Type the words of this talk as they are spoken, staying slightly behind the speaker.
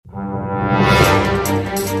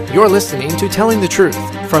You're listening to Telling the Truth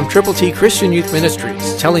from Triple T Christian Youth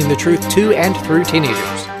Ministries, telling the truth to and through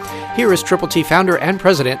teenagers. Here is Triple T founder and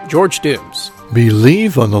president, George Dooms.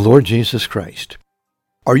 Believe on the Lord Jesus Christ.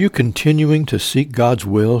 Are you continuing to seek God's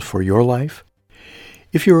will for your life?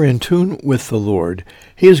 If you are in tune with the Lord,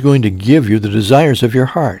 He is going to give you the desires of your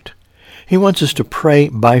heart. He wants us to pray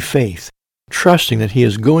by faith, trusting that He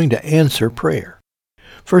is going to answer prayer.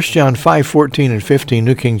 1 John 5:14 and 15,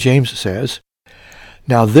 New King James says,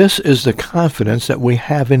 "Now this is the confidence that we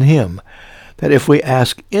have in Him, that if we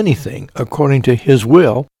ask anything according to His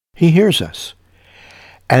will, He hears us.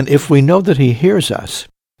 And if we know that He hears us,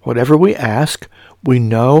 whatever we ask, we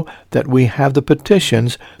know that we have the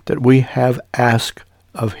petitions that we have asked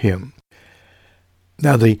of Him."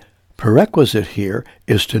 Now the prerequisite here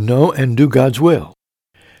is to know and do God's will.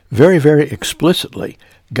 Very, very explicitly,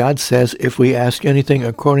 God says if we ask anything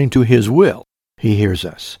according to His will, He hears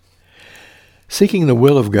us. Seeking the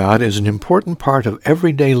will of God is an important part of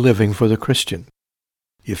everyday living for the Christian.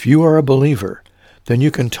 If you are a believer, then you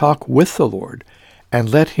can talk with the Lord and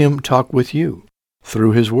let Him talk with you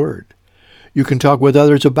through His Word. You can talk with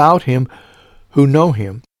others about Him who know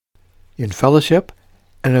Him in fellowship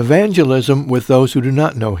and evangelism with those who do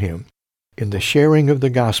not know Him, in the sharing of the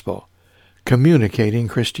gospel, communicating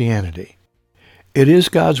Christianity. It is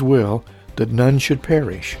God's will that none should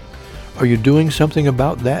perish. Are you doing something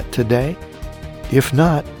about that today? If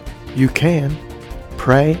not, you can.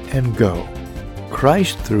 Pray and go.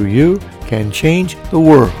 Christ through you can change the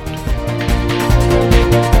world.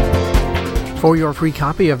 For your free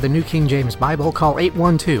copy of the New King James Bible, call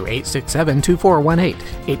 812-867-2418,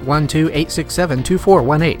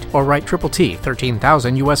 812-867-2418, or write Triple T,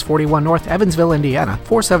 13,000 U.S. 41 North, Evansville, Indiana,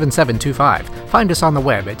 47725. Find us on the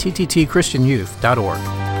web at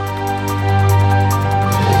tttchristianyouth.org.